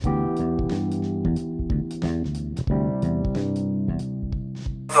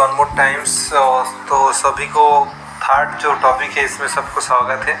One more times. तो सभी को थर्ड जो टॉपिक है इसमें सबको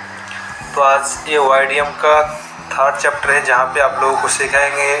स्वागत है। तो आज ये वाईडीएम का थर्ड चैप्टर है जहाँ पे आप लोगों को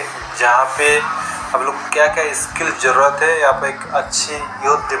सिखाएंगे जहाँ पे आप लोग क्या क्या स्किल ज़रूरत है या एक अच्छी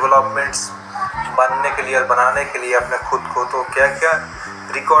यूथ डेवलपमेंट्स बनने के लिए और बनाने के लिए अपने खुद को, तो क्या क्या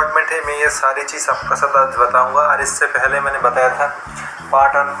रिक्वायरमेंट है मैं ये सारी चीज़ आपका साथ आज बताऊँगा। और इससे पहले मैंने बताया था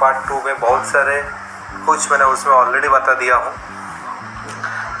पार्ट 1 पार्ट 2 में बहुत सारे कुछ मैंने उसमें ऑलरेडी बता दिया हूँ।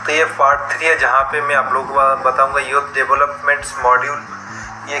 तो ये पार्ट 3 है जहाँ पे मैं आप लोगों को बताऊंगा यूथ डेवलपमेंट्स मॉड्यूल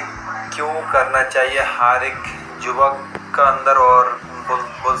ये क्यों करना चाहिए हर एक युवक का अंदर, और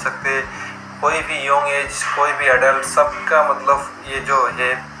बोल सकते कोई भी यंग एज कोई भी एडल्ट सबका मतलब ये जो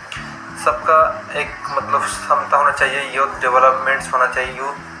है सबका एक मतलब क्षमता होना चाहिए, यूथ डेवलपमेंट्स होना चाहिए,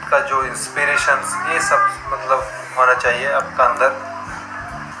 यूथ का जो इंस्पिरेशंस ये सब मतलब होना चाहिए आपका अंदर।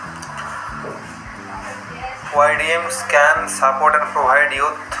 YDMs can support and provide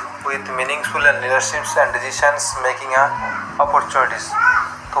youth with meaningful and leaderships and decisions making opportunities।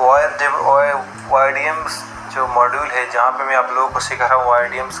 तो YDMs जो मॉड्यूल है जहाँ पे मैं आप लोगों को सिखा रहा हूँ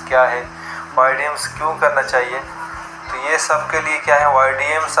YDMs क्या है, YDMs क्यों करना चाहिए, तो ये सब के लिए क्या है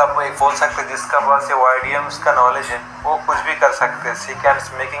YDMs आप एक बोल सकते हैं जिसका पास ये YDMs का नॉलेज है वो कुछ भी कर सकते हैं। सी can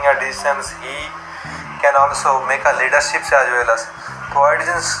making a decisions, he can also make a leadership as well as. तो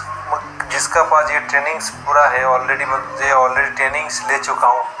YDMs जिसका पास ये ट्रेनिंग्स पूरा है ऑलरेडी, मुझे ऑलरेडी ट्रेनिंग्स ले चुका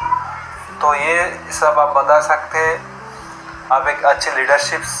हूँ, तो ये सब आप बता सकते हैं, आप एक अच्छे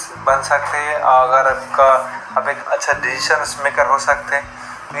लीडरशिप्स बन सकते हैं, अगर आप एक अच्छा डिसीजन मेकर हो सकते हैं।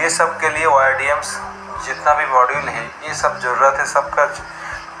 तो ये सब के लिए YDMs जितना भी मॉड्यूल है ये सब ज़रूरत है सबका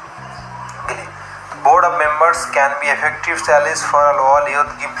के लिए। Board of members can be effective challenge for all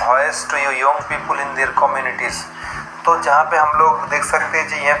youth, give voice to young people in their communities. तो जहाँ पे हम लोग देख सकते हैं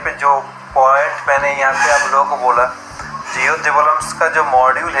जी यहाँ पे जो पॉइंट मैंने यहाँ पे आप लोगों को बोला यूथ डेवलपमेंट्स का जो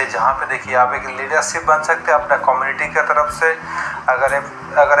मॉड्यूल है जहाँ पे देखिए आप एक लीडरशिप बन सकते हैं अपना कम्युनिटी की तरफ से।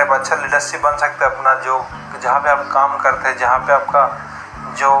 अगर आप अच्छा लीडरशिप बन सकते हैं अपना जो जहाँ पे आप काम करते हैं, जहाँ पे आपका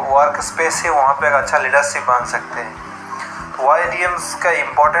जो वर्क स्पेस है वहाँ पे एक अच्छा लीडरशिप बन सकते हैं। तो YDMs का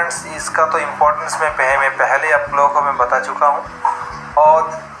इम्पोर्टेंस, इसका तो इम्पोर्टेंस मैं पहले आप लोगों को मैं बता चुका हूँ।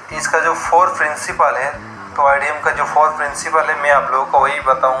 और इसका जो 4 प्रिंसिपल है, तो YDM का जो 4 प्रिंसिपल है मैं आप लोगों को वही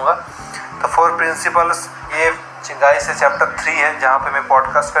बताऊँगा। तो 4 प्रिंसिपल्स ये गाइस से चैप्टर 3 है जहाँ पे मैं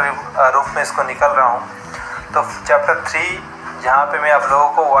पॉडकास्ट के रूप में इसको निकल रहा हूँ। तो चैप्टर 3 जहाँ पे मैं आप लोगों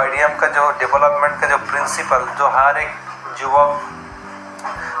को YDM का जो डेवलपमेंट का जो प्रिंसिपल जो हर एक युवक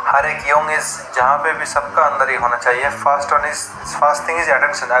हर एक यंग एज जहाँ पे भी सबका अंदर ही होना चाहिए। First thing is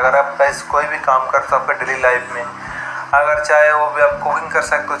attention. अगर आप गाइस कोई भी काम करते हो आपके डेली लाइफ में, अगर चाहे वो भी आप कुकिंग कर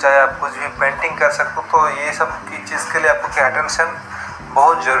सकते हो, चाहे आप कुछ भी पेंटिंग कर सकते हो, तो ये सब की चीज़ के लिए आपको क्या अटेंशन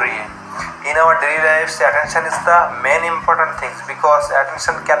बहुत ज़रूरी है। In our daily lives, attention is the main important thing because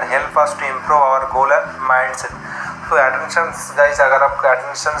attention can help us to improve our goal and mindset। तो attention guys अगर आपका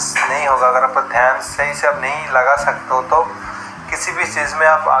attention नहीं होगा, अगर आपका ध्यान सही से आप नहीं लगा सकते हो तो किसी भी चीज़ में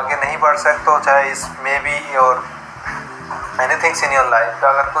आप आगे नहीं बढ़ सकते हो, चाहे इसमें भी और एनीथिंग्स इन योर लाइफ।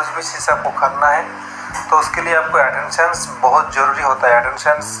 अगर कुछ भी चीज़ आपको करना है तो उसके लिए आपको अटेंशन बहुत ज़रूरी होता है।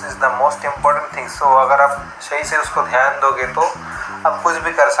 Attention is the most important thing. सो अगर आप सही से उसको ध्यान दोगे तो आप कुछ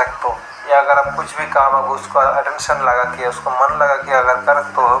भी कर सकते हो, या अगर आप कुछ भी काम आप उसको अटेंशन लगा के उसको मन लगा के अगर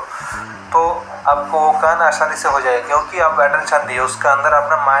करते हो तो आपको वो काम आसानी से हो जाएगा, क्योंकि आप अटेंशन दिए उसका अंदर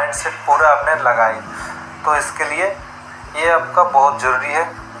अपना माइंड सेट पूरा आपने लगाए। तो इसके लिए ये आपका बहुत ज़रूरी है।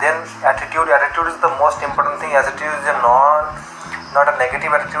 Then attitude is the most important thing. Attitude is not a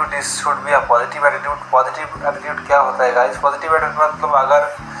negative attitude, it should be a positive attitude. Positive attitude क्या होता है गाइस? पॉजिटिव एटीट्यूड मतलब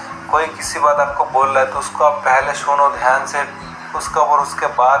अगर कोई किसी बात आपको बोल रहा है तो उसको आप पहले सुनो ध्यान से उसका, और उसके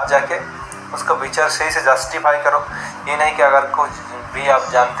बाद जाके उसका विचार सही से जस्टिफाई करो। ये नहीं कि अगर कुछ भी आप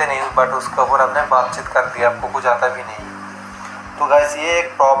जानते नहीं बट उसके ऊपर आपने बातचीत कर दिया, आपको कुछ आता भी नहीं। तो गाइस ये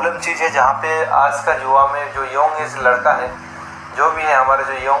एक प्रॉब्लम चीज़ है जहाँ पे आज का युवा में जो यंग एज लड़का है जो भी है हमारे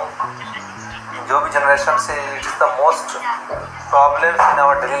जो भी जनरेशन से, it is the most problem in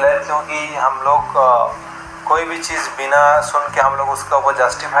our daily life. क्योंकि हम लोग कोई भी चीज़ बिना सुन के हम लोग उसका ऊपर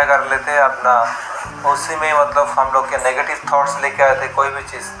जस्टिफाई कर लेते हैं अपना, उसी में मतलब हम लोग के नेगेटिव थॉट्स लेके आए थे कोई भी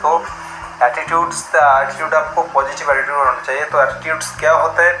चीज़। तो एटीट्यूड आपको पॉजिटिव एटीट्यूड होना चाहिए। तो एटीट्यूड्स क्या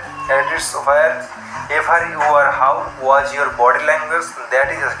होता है? Attitudes where ever you are, how was your body language,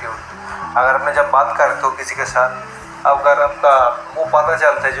 that is attitude. अगर आपने जब बात करते हो किसी के साथ, अगर आपका वो पता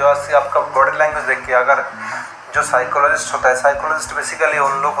चलता है जो आपका बॉडी लैंग्वेज देख के, अगर जो साइकोलॉजिस्ट होता है, साइकोलॉजिस्ट बेसिकली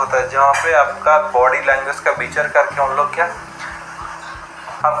उन लोग होता है जहाँ पे आपका बॉडी लैंग्वेज का विचार करके उन लोग क्या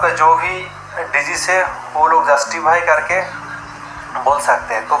आपका जो भी डिजीज है वो लोग जस्टिफाई करके बोल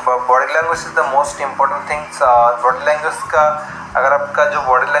सकते हैं। तो body language is the most important things. Body language का अगर आपका जो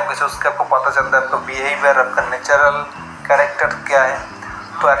बॉडी लैंग्वेज है उसके आपको पता चलता है आपका बिहेवियर, आपका नेचुरल कैरेक्टर क्या है।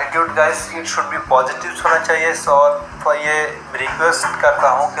 तो attitude guys it should be positive होना चाहिए। और ये रिक्वेस्ट करता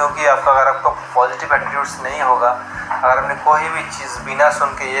हूँ क्योंकि आपका अगर आपका पॉजिटिव एटीट्यूड्स नहीं होगा, अगर आपने कोई भी चीज़ बिना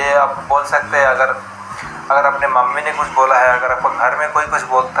सुन के, ये आप बोल सकते हैं अगर अपने मम्मी ने कुछ बोला है, अगर आपको घर में कोई कुछ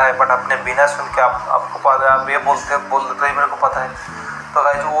बोलता है बट आपने बिना सुन के आपको पता है, आप ये बोल देते ही मेरे को पता है, तो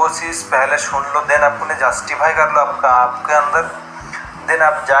गाइस वो चीज़ पहले सुन लो, देन आप उन्हें जस्टिफाई कर लो आपके अंदर, देन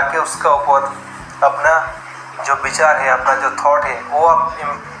आप जाके उसका ऊपर अपना जो विचार है, अपना जो थॉट है वो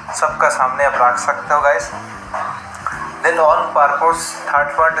आप सबका सामने आप रख सकते हो guys. Then on purpose,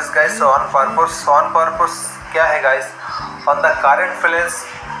 third point is guys on purpose. On purpose क्या है guys? On the current feelings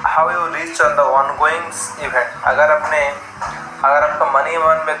how you reach on the ongoing event. अगर आपका मन ही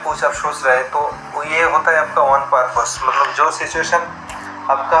मन में कुछ आप सोच रहे तो वो ये होता है आपका ऑन पर्पस, मतलब जो सिचुएशन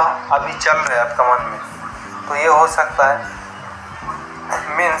आपका अभी चल रहा है आपका मन में, तो ये हो सकता है।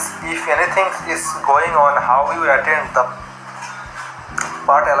 Means if anything is going on how you attend the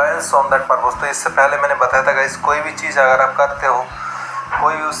part alliance on that purpose. तो इससे पहले मैंने बताया था गाइस, कोई भी चीज़ अगर आप करते हो,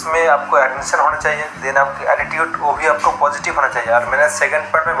 कोई उसमें आपको एटेंशन होना चाहिए, देन आपकी एटीट्यूड वो भी आपको पॉजिटिव होना चाहिए। और मैंने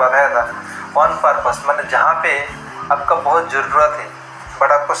सेकंड पार्ट में बताया था ऑन पर्पस, मैंने जहाँ पे आपका बहुत ज़रूरत है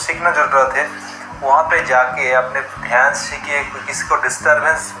बट आपको सीखना ज़रूरत है, वहाँ पे जाके अपने ध्यान सीखिए, किसी को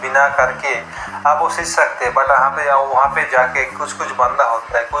डिस्टर्बेंस बिना करके आप वो सीख सकते हैं। बट वहाँ पे जाके कुछ बंदा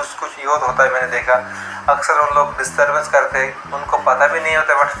होता है, कुछ यूथ होता है, मैंने देखा अक्सर उन लोग डिस्टर्बेंस करते हैं, उनको पता भी नहीं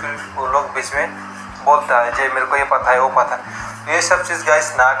होता बट फिर वो लोग बीच में बोलता है जे मेरे को ये पता है वो पता है। ये सब चीज़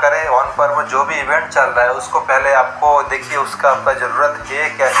गाइस ना करें। ऑन पर्पस जो भी इवेंट चल रहा है उसको पहले आपको देखिए, उसका आपका ज़रूरत है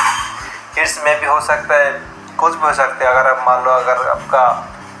क्या है। किड्स में भी हो सकता है, कुछ भी हो सकता है। अगर आप मान लो अगर आपका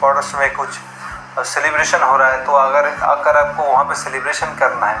पड़ोस में कुछ सेलिब्रेशन हो रहा है, तो अगर आपको वहाँ पे सेलिब्रेशन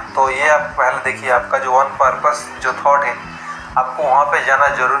करना है तो ये आप पहले देखिए आपका जो ऑन पर्पस जो थॉट है, आपको वहाँ पे जाना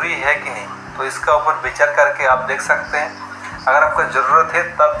ज़रूरी है कि नहीं। तो इसका ऊपर विचार करके आप देख सकते हैं, अगर आपको ज़रूरत है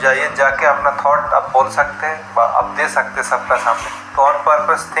तब जाइए, जाके अपना थॉट आप बोल सकते हैं, आप दे सकते हैं सबका सामने। तो ऑन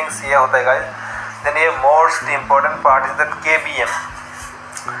पर्पस थिंग्स ये होता है गाइस। देन ये most important part is that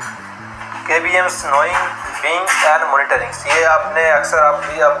KBMs knowing, being and monitoring. ये आपने अक्सर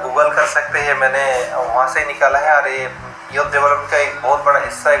आप गूगल कर सकते हैं, मैंने वहाँ से निकाला है। और ये यूथ डेवलपमेंट का एक बहुत बड़ा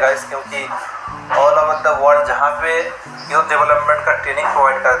हिस्सा है गाइस, क्योंकि ऑल ओवर द वर्ल्ड जहाँ पे यूथ डेवलपमेंट का ट्रेनिंग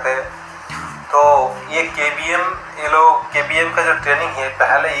प्रोवाइड करते हैं, तो ये KBM का जो ट्रेनिंग है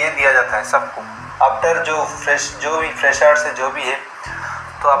पहले ये दिया जाता है सबको। आफ्टर जो भी फ्रेशर्स है जो भी है,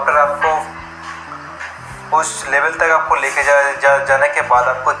 तो आफ्टर आपको उस लेवल तक आपको लेके जाने के बाद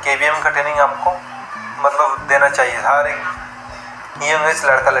आपको KBM का ट्रेनिंग आपको मतलब देना चाहिए हर एक यंग एज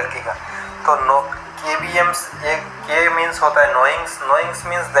लड़का लड़की का। तो KBMs एक K मीन्स होता है नोइंग्स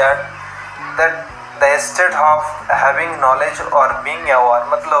means that the state of having knowledge और बीइंग अवेयर,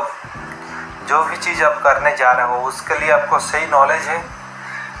 मतलब जो भी चीज़ आप करने जा रहे हो उसके लिए आपको सही नॉलेज है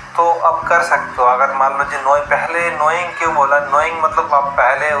तो आप कर सकते हो। अगर मान लो पहले नोइंग क्यों बोला, नोइंग मतलब आप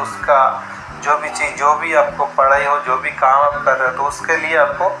पहले उसका जो भी चीज़, जो भी आपको पढ़ाई हो, जो भी काम आप कर रहे हो, तो उसके लिए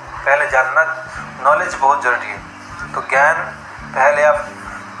आपको पहले जानना, नॉलेज बहुत ज़रूरी है। तो ज्ञान पहले आप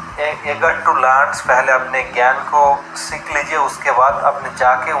एगर टू लर्न, पहले अपने ज्ञान को सीख लीजिए, उसके बाद अपने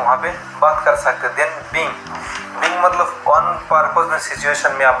जाके वहाँ पे बात कर सकते हैं। देन बीइंग मतलब ऑन पर्पस में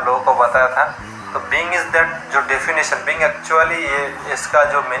सिचुएशन में आप लोगों को बताया था। तो बीइंग इज़ दैट जो डेफिनेशन, बीइंग एक्चुअली ये इसका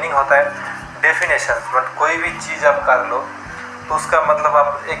जो मीनिंग होता है डेफिनेशन, बट कोई भी चीज़ आप कर लो तो उसका मतलब आप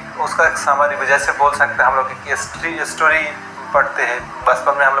उसका एक समरी, जैसे बोल सकते हैं हम लोग एक स्टोरी पढ़ते हैं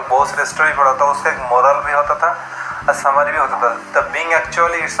बचपन में, हम लोग बहुत सारे स्टोरी पढ़ा था, उसका एक मोरल भी होता था और समरी भी होता था। The being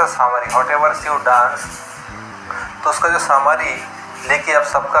actually it's a summary what ever you dance. तो उसका जो समरी लेके आप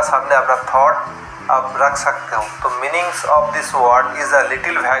सबका सामने अपना थॉट आप रख सकते हो। तो meanings of this word is a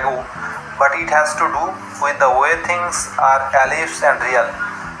little वैगू but it has to do with the way things are एलिव्स and real.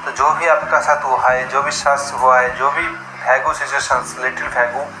 तो जो भी आपका साथ हुआ है, जो भी सच हुआ है, जो भी वैगू सिचुएशंस, लिटिल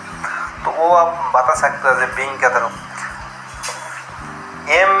वैगू, तो वो आप बता सकते हो बीइंग के तरफ।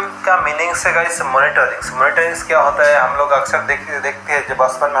 एम का मीनिंग से गाइस मॉनिटरिंग्स क्या होता है, हम लोग अक्सर देखते हैं, जब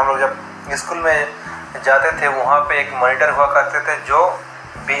बचपन में हम लोग जब स्कूल में जाते थे वहाँ पे एक मॉनिटर हुआ करते थे जो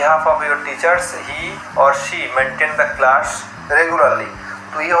बिहाफ ऑफ योर टीचर्स ही और she maintain the class regularly.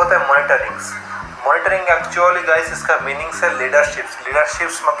 तो ये होता है मॉनिटरिंग एक्चुअली गाइस इसका मीनिंग से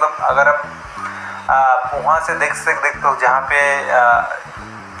लीडरशिप्स मतलब अगर आप वहाँ से देखते हो जहाँ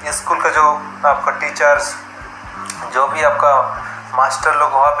पे स्कूल का जो आपका टीचर्स, जो भी आपका मास्टर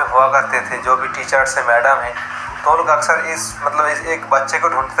लोग वहाँ पे हुआ करते थे, जो भी टीचर्स है, मैडम है, तो लोग अक्सर इस एक बच्चे को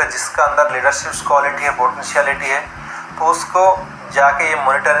ढूंढते थे जिसका अंदर लीडरशिप क्वालिटी है, पोटेंशियलिटी है, तो उसको जाके ये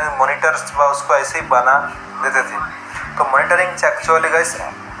मॉनिटर्स उसको ऐसे ही बना देते थे। तो monitoring actually guys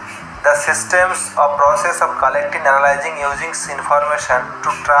the systems और process of collecting analysing using information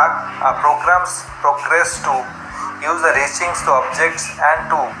to track programmes progress to use the रीचिंग्स two objects and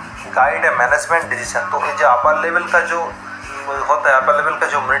to guide A management decision. तो ये जो अपर लेवल का जो होता है, अपर लेवल का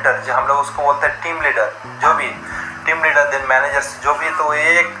जो मॉनिटर, जो हम लोग उसको बोलते हैं टीम लीडर, जो भी टीम लीडर देन मैनेजर्स जो भी, तो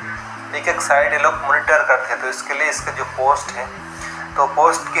ये एक साइड ये लोग मॉनिटर करते हैं। तो इसके लिए इसका जो पोस्ट है, तो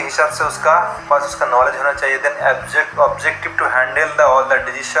पोस्ट के हिसाब से उसका पास उसका नॉलेज होना चाहिए। Then objective to handle the all the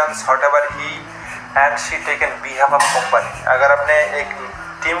decisions what ever he and she taken behalf of company. अगर अपने एक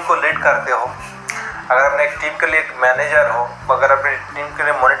टीम को लीड करते हो, अगर अपने एक टीम के लिए एक मैनेजर हो, अगर अपनी टीम के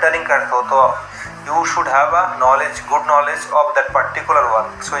लिए मॉनिटरिंग करते हो, तो you should have a knowledge, good knowledge of that particular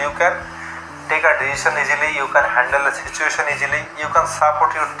work, so you can take a decision easily, you can handle the situation easily, you can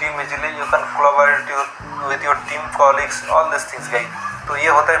support your team easily, you can collaborate with your team colleagues, all these things guys। तो ये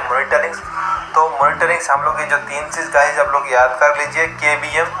होता है monitoring. तो monitoring हम लोग ये जो 3 चीज़ guys आप लोग याद कर लीजिए।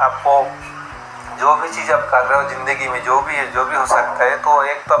 KBM, आपको जो भी चीज़ आप कर रहे हो ज़िंदगी में, जो भी हो सकता है, तो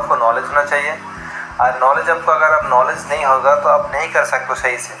एक तो आपको नॉलेज होना चाहिए। और नॉलेज आपको, अगर आप नॉलेज नहीं होगा तो आप नहीं कर सकते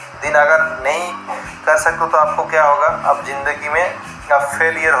सही से। दिन अगर नहीं कर सकते तो आपको क्या होगा, आप ज़िंदगी में आप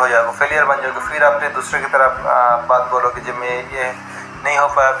फेलियर हो जाओगे, फेलियर बन जाओगे। फिर आपने दूसरे की तरफ बात बोलोगे जब मैं ये नहीं हो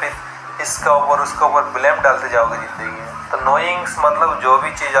पाया, फिर इसका ऊपर उसके ऊपर ब्लेम डालते जाओगे ज़िंदगी में। तो नोइंग्स मतलब जो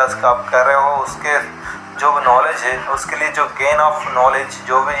भी चीज़ आज का आप कर रहे हो, उसके जो भी नॉलेज है, उसके लिए जो गेन ऑफ नॉलेज,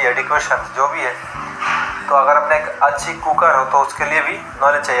 जो भी एडुकेशन जो भी है, तो अगर अपने एक अच्छी कुकर हो तो उसके लिए भी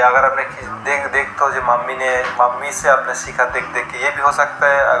नॉलेज चाहिए। अगर आपने देख तो जो मम्मी से आपने सीखा देख के, ये भी हो सकता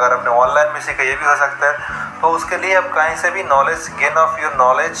है। अगर आपने ऑनलाइन में सीखा, ये भी हो सकता है। तो उसके लिए आप कहीं से भी knowledge, gain of your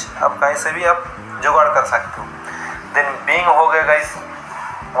knowledge, आप कहीं से भी आप जुगाड़ कर सकते हो। देन बीइंग हो गया गाइस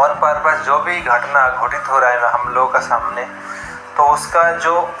ऑन पर्पस। जो भी घटना घटित हो रहा है हम लोगों का सामने, तो उसका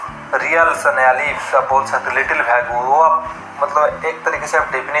जो रियल सनयाली आप बोल सकते लिटिल वैल्यू, वो आप मतलब एक तरीके से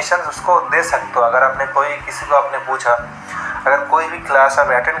आप डेफिनेशन उसको दे सकते हो। अगर आपने किसी को आपने पूछा, अगर कोई भी क्लास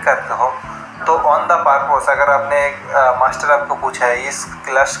आप अटेंड करते हो, तो ऑन द पर्पस अगर आपने मास्टर आपको पूछा है इस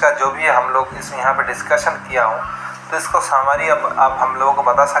क्लास का जो भी हम लोग इस यहाँ पे डिस्कशन किया हूँ, तो इसको समरी आप हम लोगों को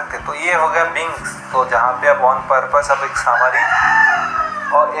बता सकते। तो ये हो गया बीइंग्स। तो जहाँ पे आप ऑन पर्पस आप एक समरी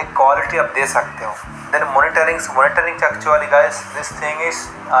और एक क्वालिटी आप दे सकते हो। Then monitoring actually guys this thing is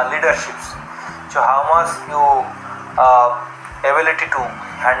leaderships, जो how much you ability to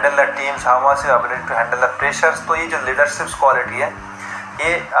handle the teams, how much you ability to handle the pressures. तो ये जो लीडरशिप्स क्वालिटी है,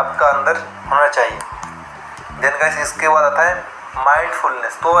 ये आपका अंदर होना चाहिए। देन गाइस इसके बाद आता है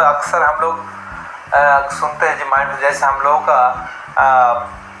माइंडफुलनेस। तो अक्सर हम लोग सुनते हैं जो माइंड, जैसे हम लोगों का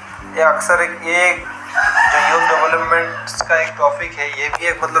ये अक्सर ये जो यूथ डेवलपमेंट का एक टॉपिक है, ये भी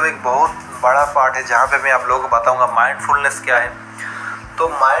एक मतलब एक बहुत बड़ा पार्ट है, जहाँ पे मैं आप लोगों को बताऊंगा माइंडफुलनेस क्या है। तो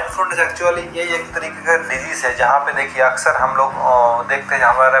माइंडफुलनेस एक्चुअली ये एक तरीके का डिजीज़ है, जहाँ पे देखिए अक्सर हम लोग देखते हैं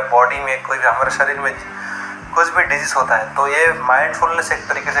हमारे बॉडी में, कोई भी हमारे शरीर में कुछ भी डिजीज़ होता है, तो ये माइंडफुलनेस एक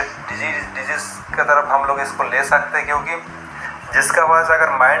तरीके से डिजीज़ की तरफ हम लोग इसको ले सकते हैं। क्योंकि जिसका पास अगर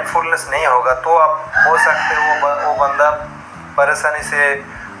माइंडफुलनेस नहीं होगा, तो आप हो सकते हैं वो बंदा परेशानी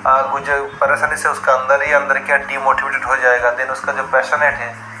से उसका अंदर क्या डिमोटिवेटेड हो जाएगा। देन उसका जो पैशनेट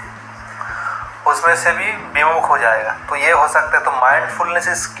है उसमें से भी विमुख हो जाएगा। तो ये हो सकता है। तो माइंडफुलनेस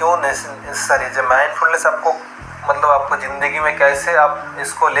इस क्यों नेसेसरी है, माइंडफुलनेस आपको मतलब आपको ज़िंदगी में कैसे आप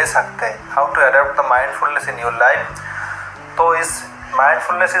इसको ले सकते हैं, how to adopt the mindfulness in your life. तो इस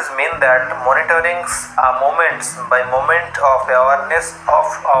mindfulness is mean that monitoring moments by moment of awareness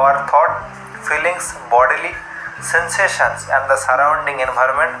of our thought, feelings, bodily sensations and the surrounding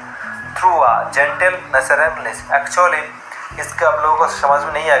environment through a gentle naturalness। Actually इसका आप लोगों को समझ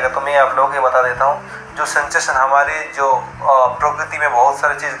में नहीं आएगा, तो मैं आप लोगों को बता देता हूँ। जो सेंसेशन हमारी जो प्रकृति में बहुत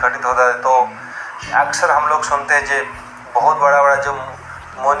सारी चीज़ घटित होता है, तो अक्सर हम लोग सुनते हैं जो बहुत बड़ा जो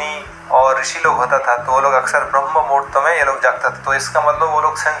मुनि और ऋषि लोग होता था, तो वो लोग अक्सर ब्रह्म मुहूर्त में ये लोग जागता था। तो इसका मतलब वो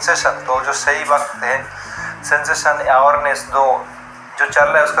लोग सेंसेशन, तो जो सही वक्त है, सेंसेशन अवेयरनेस जो चल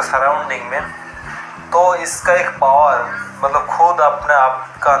रहा है उसका सराउंडिंग में, तो इसका एक पावर मतलब खुद अपने आप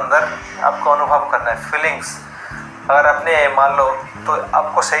का अंदर आपको अनुभव करना है। फीलिंग्स अगर आपने मान लो, तो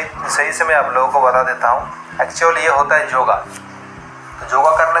आपको सही से मैं आप लोगों को बता देता हूँ। एक्चुअली ये होता है योगा। तो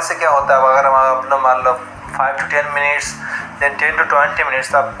योगा करने से क्या होता है, अगर हम अपना मान लो 5 to 10 minutes, then 10 to 20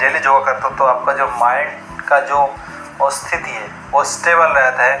 minutes आप डेली योगा करते हो, तो आपका जो माइंड का जो स्थिति है वो स्टेबल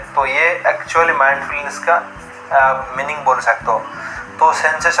रहता है। तो ये एक्चुअली माइंडफुलनेस का मीनिंग बोल सकते हो। तो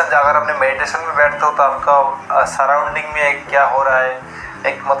सेंसेशन अगर अपने मेडिटेशन में बैठते हो, तो आपका सराउंडिंग में क्या हो रहा है,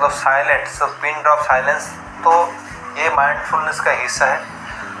 एक मतलब साइलेंट, पिन ड्रॉप साइलेंस, तो ये माइंडफुलनेस का हिस्सा है।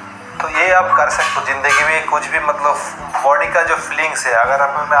 तो ये आप कर सकते हो ज़िंदगी में कुछ भी, मतलब बॉडी का जो फीलिंग्स है, अगर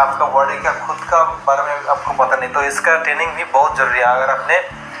आप में आपका बॉडी का खुद का बारे में आपको पता नहीं, तो इसका ट्रेनिंग भी बहुत ज़रूरी है। अगर आपने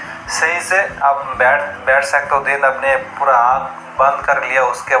सही से आप बैठ सकते हो, देन आपने पूरा आँख बंद कर लिया,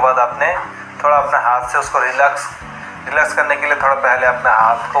 उसके बाद आपने थोड़ा अपने हाथ से उसको रिलैक्स करने के लिए थोड़ा पहले अपने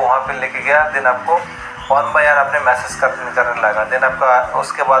हाथ को वहाँ पे लेके गया, देन आपको 1 बाय 1 अपने मैसेज करने लगा, देन आपका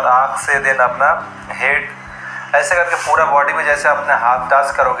उसके बाद आँख से, देन अपना हेड, ऐसे करके पूरा बॉडी में जैसे अपने हाथ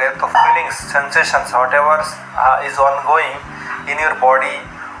टच करोगे तो feelings, sensations, what ever is on going in your body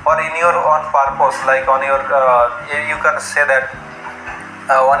और in your on purpose, like on your you can say that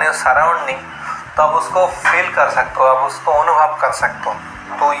on your surrounding, तो आप उसको फील कर सकते हो, आप उसको अनुभव कर सकते हो।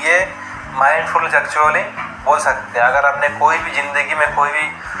 तो ये माइंडफुलनेस एक्चुअली बोल सकते हैं। अगर आपने कोई भी ज़िंदगी में कोई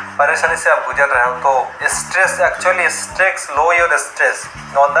भी परेशानी से आप गुजर रहे हो तो stress, actually stress low your stress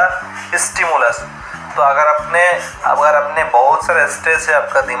on the stimulus. तो अगर आपने बहुत सारा स्ट्रेस है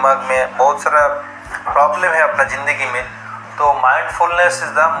आपका दिमाग में, बहुत सारा प्रॉब्लम है अपना ज़िंदगी में, तो mindfulness is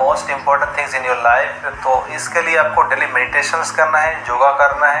the most important things in your life. तो इसके लिए आपको डेली मेडिटेशंस करना है, योगा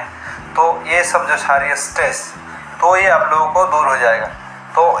करना है, तो ये सब जो सारी स्ट्रेस, तो ये आप लोगों को दूर हो जाएगा।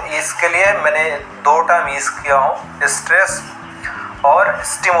 तो इसके लिए मैंने 2 टाइम यूज़ किया हूँ, स्ट्रेस और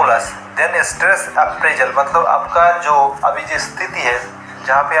स्टिमुलस। देन स्ट्रेस अप्रेजल, मतलब आपका जो अभी जो स्थिति है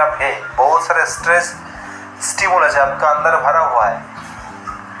जहाँ पे आप है, बहुत सारे स्ट्रेस स्टिमुलस है आपका अंदर भरा हुआ है।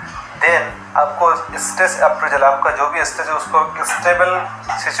 देन आपको स्ट्रेस अप्रेजल, आपका जो भी स्ट्रेस है उसको स्टेबल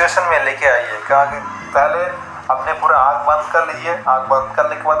सिचुएशन में लेके आइए। क्या पहले अपने पूरा आँख बंद कर लीजिए, आँख बंद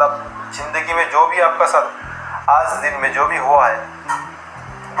करने के बाद आप ज़िंदगी में जो भी आपका साथ आज दिन में जो भी हुआ है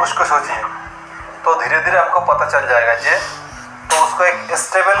उसको सोचिए, तो धीरे धीरे आपको पता चल जाएगा जे, तो उसको एक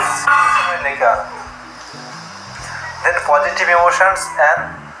स्टेबल सिचुएशन में लेके आना। Then positive emotions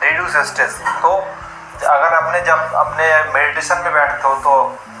and reduce stress. तो अगर आपने जब अपने मेडिटेशन में बैठते हो तो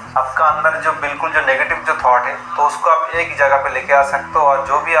आपका अंदर जो बिल्कुल जो नेगेटिव जो थॉट है, तो उसको आप एक जगह पे लेके आ सकते हो, और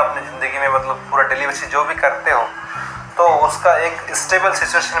जो भी आपने ज़िंदगी में मतलब पूरा डेली बेसिस जो भी करते हो तो उसका एक स्टेबल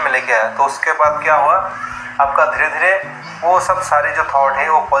सिचुएशन में लेके आया। तो उसके बाद क्या हुआ, आपका धीरे धीरे वो सब सारी जो थॉट है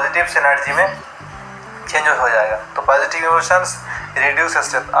वो पॉजिटिव एनर्जी में चेंज हो जाएगा। तो पॉजिटिव इमोशंस रिड्यूस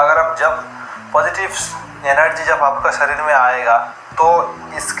स्ट्रेस। अगर आप जब पॉजिटिव एनर्जी जब आपका शरीर में आएगा, तो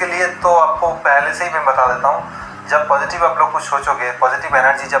इसके लिए तो आपको पहले से ही मैं बता देता हूँ, जब पॉजिटिव आप लोग कुछ सोचोगे, पॉजिटिव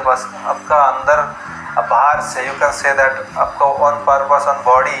एनर्जी जब आपका अंदर बाहर से, यू कैन से दैट आपका ऑन पर्पस ऑन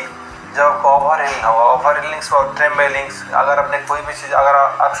बॉडी, जब आपको ओवर हीलिंग होगा, ओवर हीलिंग्स और ट्रेम्बलिंग्स, अगर आपने कोई भी चीज़, अगर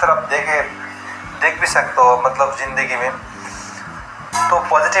अक्सर आप देख भी सकते हो मतलब ज़िंदगी में, तो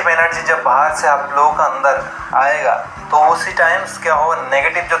पॉजिटिव एनर्जी जब बाहर से आप लोगों का अंदर आएगा, तो उसी टाइम्स क्या होगा,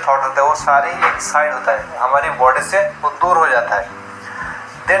 नेगेटिव जो थॉट होता है वो सारी एक साइड होता है, हमारी बॉडी से वो दूर हो जाता है।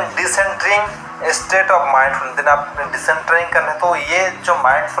 Then डिसेंटरिंग state of mindfulness. Then आप डिसेंटरिंग करने, तो ये जो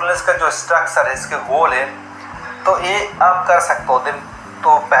माइंडफुलनेस का जो स्ट्रक्चर है, इसके गोल है, तो ये आप कर सकते हो। देन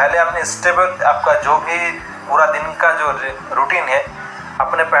तो पहले आपने स्टेबल, आपका जो भी पूरा दिन का जो रूटीन है,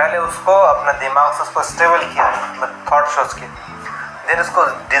 अपने पहले उसको अपने दिमाग से उसको स्टेबल किया है, थॉट सोच के, देन उसको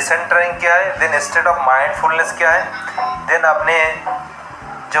डिसेंटरिंग किया है, देन स्टेट ऑफ माइंडफुलनेस किया है, देन आपने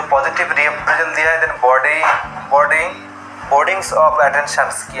जो पॉजिटिव रिप्रेजल दिया है, देन बोर्डिंग्स ऑफ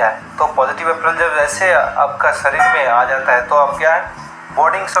अटेंशंस किया है। तो पॉजिटिव अप्रोच जब जैसे आपका शरीर में आ जाता है, तो आप क्या है,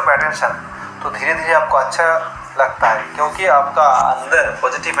 बोर्डिंग्स ऑफ अटेंशन, तो धीरे धीरे आपको अच्छा लगता है, क्योंकि आपका अंदर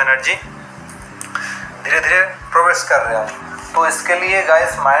पॉजिटिव एनर्जी धीरे धीरे प्रवेश कर रहा है। तो इसके लिए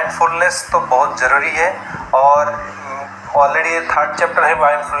गाइस माइंडफुलनेस तो बहुत ज़रूरी है, और ऑलरेडी 3rd चैप्टर है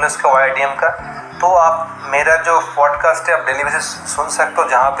माइंडफुलनेस का, YDM का। तो आप मेरा जो पॉडकास्ट है आप डेली बेसिस सुन सकते हो,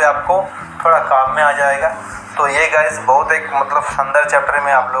 जहाँ पे आपको थोड़ा काम में आ जाएगा। तो ये गाइस बहुत एक मतलब शानदार चैप्टर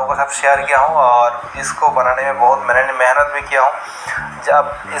में आप लोगों को सब शेयर किया हूँ, और इसको बनाने में बहुत मैंने मेहनत भी किया हूँ।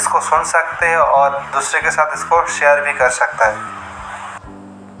 जब इसको सुन सकते हैं और दूसरे के साथ इसको शेयर भी कर सकता है।